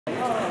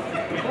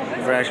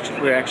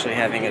We're actually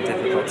having a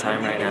difficult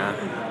time right now.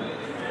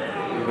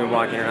 We've been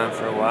walking around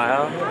for a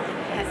while. It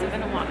hasn't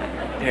been a while.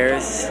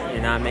 Paris,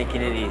 you're not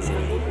making it easy.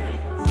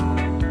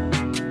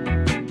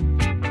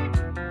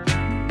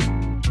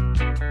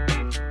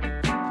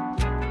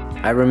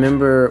 I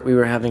remember we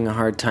were having a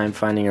hard time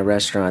finding a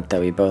restaurant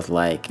that we both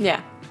like.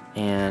 Yeah.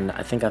 And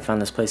I think I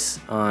found this place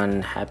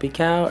on Happy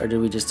Cow, or did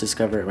we just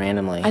discover it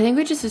randomly? I think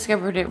we just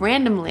discovered it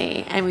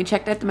randomly, and we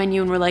checked out the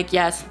menu and we're like,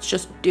 yes, let's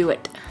just do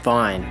it.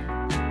 Fine.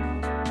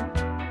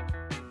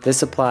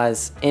 This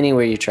applies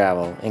anywhere you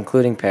travel,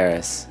 including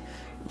Paris.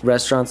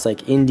 Restaurants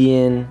like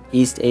Indian,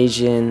 East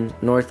Asian,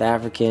 North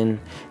African,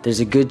 there's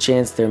a good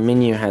chance their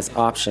menu has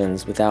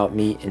options without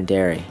meat and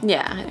dairy.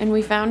 Yeah, and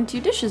we found 2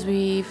 dishes.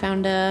 We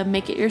found a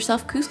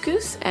make-it-yourself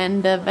couscous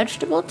and a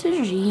vegetable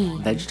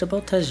tajine.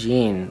 Vegetable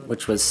tajine,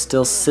 which was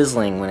still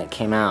sizzling when it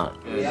came out.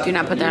 Do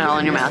not put that all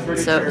in your mouth.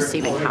 It's so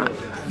steaming hot.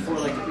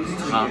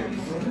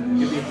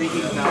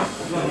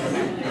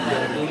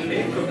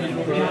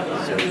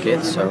 Soak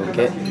it, soak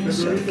it,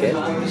 soak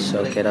it,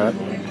 soak it up.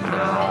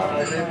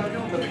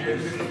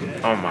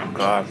 Oh my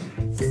God.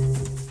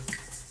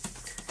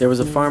 There was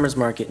a farmer's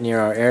market near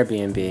our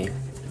Airbnb.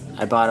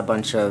 I bought a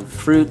bunch of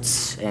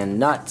fruits and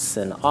nuts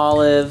and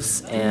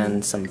olives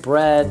and some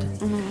bread.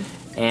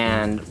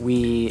 And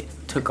we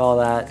took all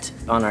that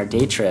on our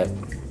day trip.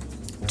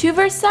 To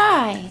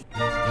Versailles.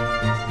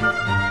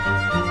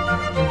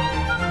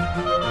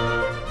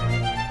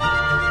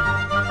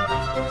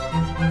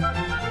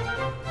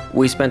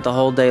 We spent the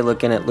whole day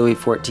looking at Louis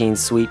XIV's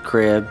sweet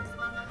crib,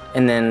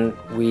 and then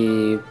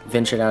we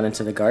ventured out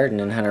into the garden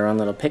and had our own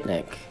little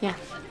picnic. Yeah.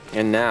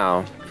 And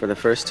now, for the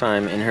first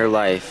time in her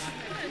life,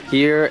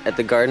 here at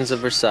the Gardens of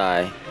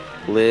Versailles,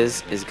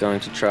 Liz is going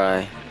to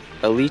try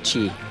a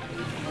lychee.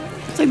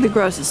 It's like the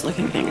grossest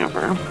looking thing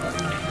ever.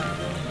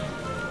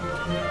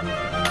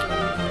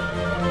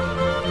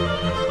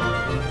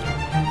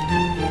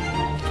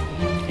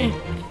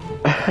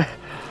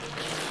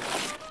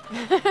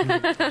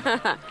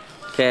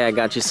 Okay, I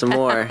got you some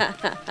more.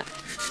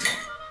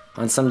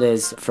 On some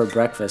days, for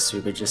breakfast, we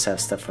would just have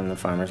stuff from the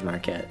farmer's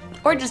market.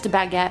 Or just a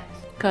baguette,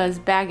 because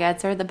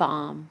baguettes are the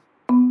bomb.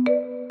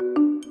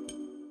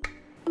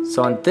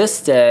 So on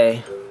this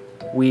day,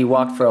 we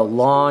walked for a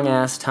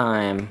long-ass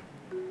time,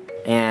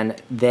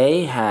 and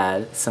they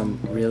had some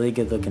really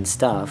good-looking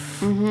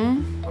stuff. All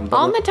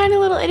in the tiny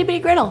little itty-bitty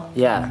griddle.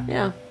 Yeah.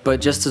 Yeah. But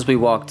just as we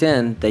walked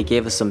in, they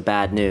gave us some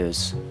bad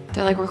news.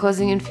 They're like, we're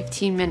closing in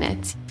 15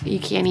 minutes. You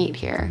can't eat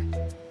here.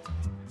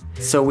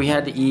 So we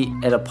had to eat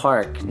at a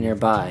park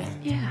nearby.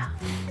 Yeah.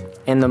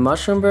 And the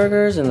mushroom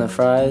burgers and the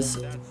fries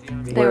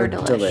They were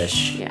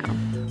delish. Yeah.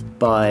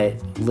 But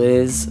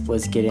Liz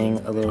was getting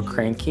a little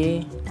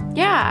cranky.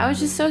 Yeah, I was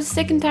just so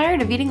sick and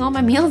tired of eating all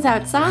my meals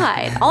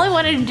outside. All I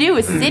wanted to do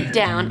was sit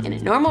down in a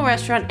normal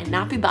restaurant and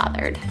not be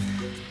bothered.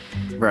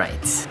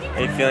 Right.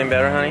 Are you feeling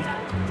better, honey?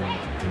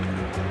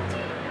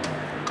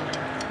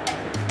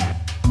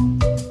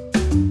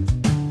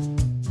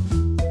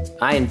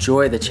 I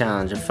enjoy the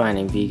challenge of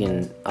finding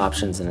vegan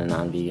options in a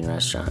non-vegan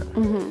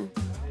restaurant.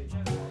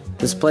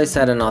 This place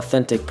had an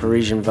authentic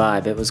Parisian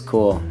vibe. It was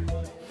cool.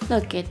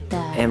 Look at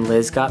that. And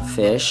Liz got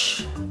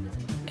fish,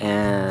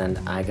 and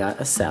I got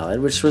a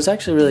salad, which was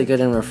actually really good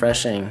and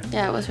refreshing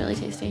Yeah, it was really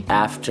tasty.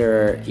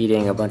 after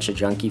eating a bunch of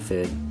junky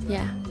food.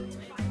 Yeah.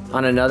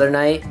 On another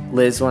night,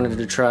 Liz wanted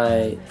to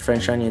try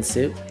French onion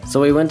soup.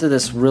 So we went to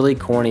this really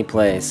corny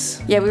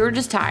place. Yeah, we were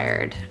just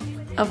tired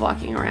of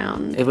walking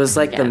around. It was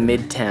like the again.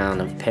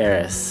 midtown of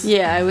Paris.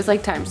 Yeah, it was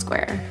like Times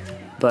Square.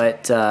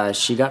 But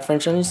she got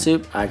French onion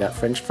soup, I got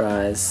French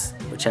fries,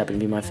 which happened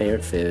to be my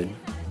favorite food.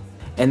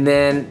 And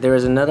then there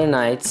was another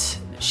night,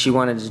 she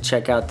wanted to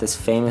check out this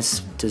famous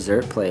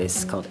dessert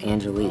place called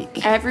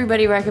Angelique.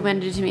 Everybody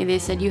recommended it to me. They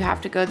said, you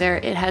have to go there.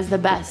 It has the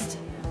best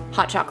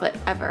hot chocolate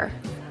ever.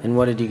 And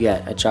what did you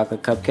get? A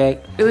chocolate cupcake?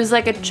 It was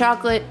like a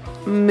chocolate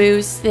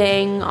mousse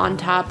thing on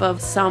top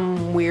of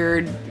some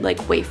weird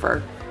like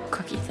wafer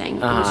cookie thing.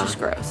 It was just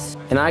gross.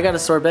 And I got a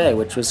sorbet,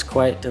 which was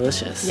quite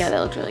delicious. Yeah, that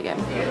looked really good.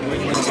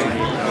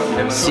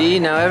 See,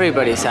 now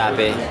everybody's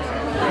happy.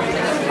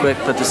 Quick,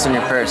 put this in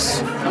your purse.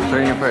 Put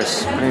it in your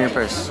purse. Put it in your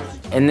purse.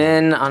 And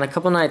then on a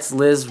couple nights,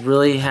 Liz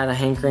really had a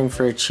hankering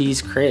for a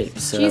cheese crepe.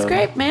 So Cheese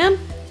crepe, man.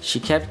 she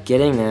kept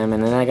getting them,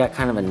 and then I got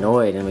kind of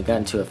annoyed, and we got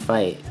into a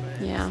fight.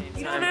 Yeah.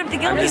 You don't have to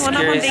guilt me when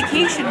I'm on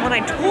vacation when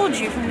I told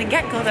you from the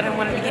get-go that I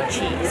wanted to get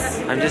cheese.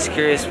 I'm just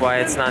curious why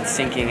it's not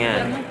sinking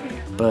in.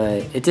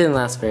 But it didn't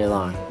last very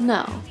long.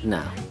 No.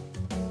 No.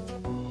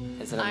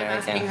 It's an I'm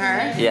American. asking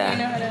her?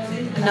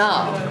 Yeah.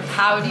 No.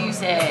 How do you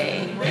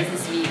say, is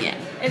this vegan?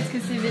 Est-ce que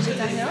c'est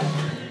végétarien?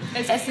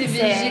 Est-ce que Est-ce c'est que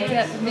c'est-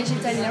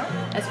 végétalien?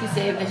 Est-ce que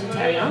c'est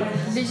végétarien?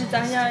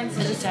 Végétarien is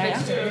just Vegetarian?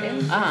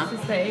 vegetarian. Uh-huh.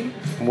 It's the same.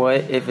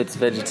 What if it's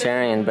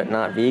vegetarian but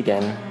not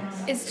vegan?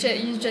 It's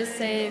just, you just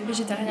say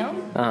végétarien.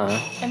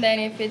 Uh-huh. And then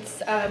if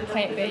it's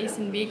plant-based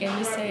and vegan,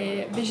 you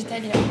say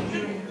végétalien.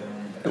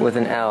 With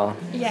an L.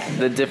 Yeah.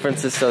 The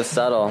difference is so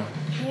subtle.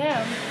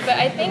 Yeah. But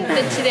I think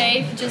that today,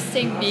 if you just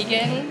say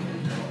vegan,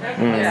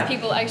 most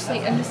people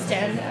actually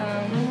understand.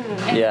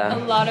 And Yeah.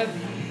 a lot of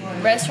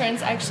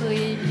restaurants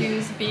actually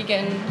use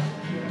vegan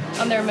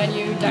on their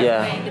menu directly.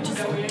 Yeah. They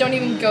just don't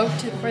even go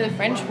for the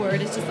French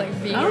word. It's just like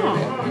vegan.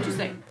 Oh,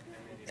 interesting.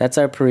 That's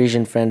our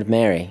Parisian friend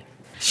Mary.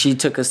 She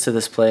took us to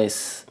this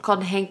place,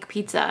 Called Hank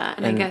Pizza,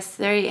 and I guess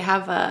they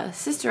have a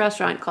sister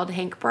restaurant called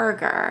Hank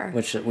Burger.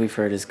 which we've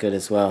heard is good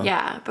as well.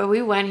 Yeah, but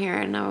we went here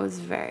and I was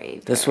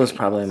This was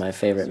probably my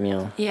favorite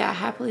meal. yeah,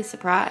 happily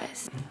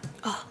surprised.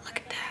 Oh,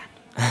 look at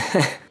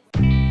that.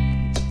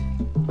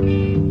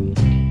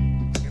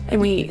 And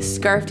we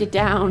scarfed it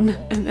down,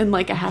 and then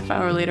like a half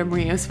hour later,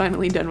 Maria was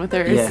finally done with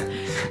hers. Yeah.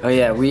 Oh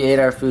yeah, we ate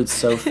our food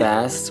so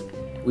fast.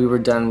 We were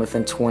done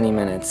within 20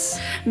 minutes.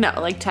 No,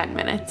 like 10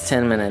 minutes.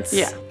 10 minutes.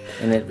 Yeah.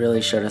 And it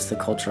really showed us the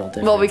cultural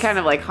difference. Well, we kind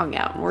of like hung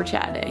out and were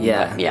chatting.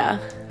 Yeah. But yeah.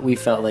 We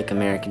felt like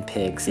American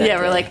pigs. that Yeah,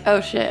 we're day. like, oh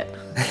shit.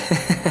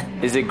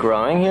 Is it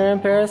growing here in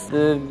Paris,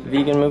 the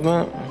vegan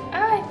movement?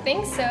 I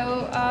think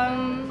so.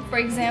 For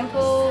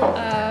example,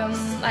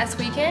 last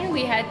weekend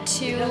we had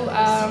 2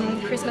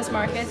 Christmas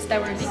markets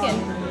that were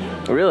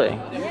vegan. Really?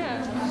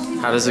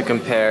 Yeah. How does it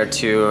compare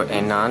to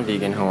a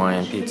non-vegan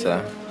Hawaiian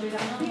pizza?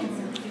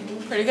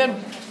 Pretty good.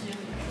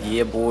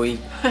 Yeah, boy.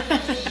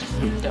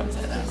 Don't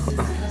say that.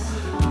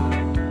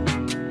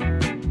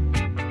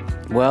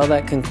 Well,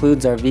 that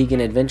concludes our vegan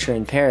adventure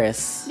in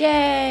Paris.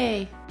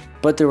 Yay.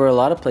 But there were a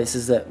lot of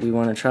places that we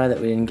want to try that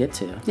we didn't get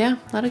to. Yeah,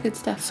 a lot of good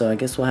stuff. So I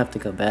guess we'll have to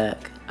go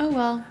back. Oh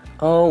well.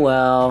 Oh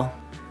well.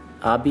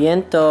 A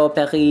bientôt,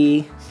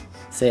 Paris.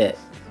 Say it.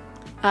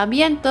 A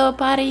bientôt,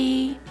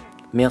 Paris.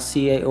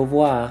 Merci et au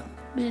revoir.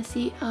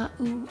 Merci à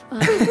ou.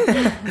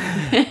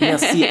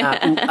 Merci à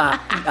ou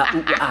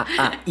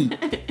à i.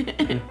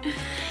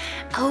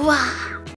 Au revoir.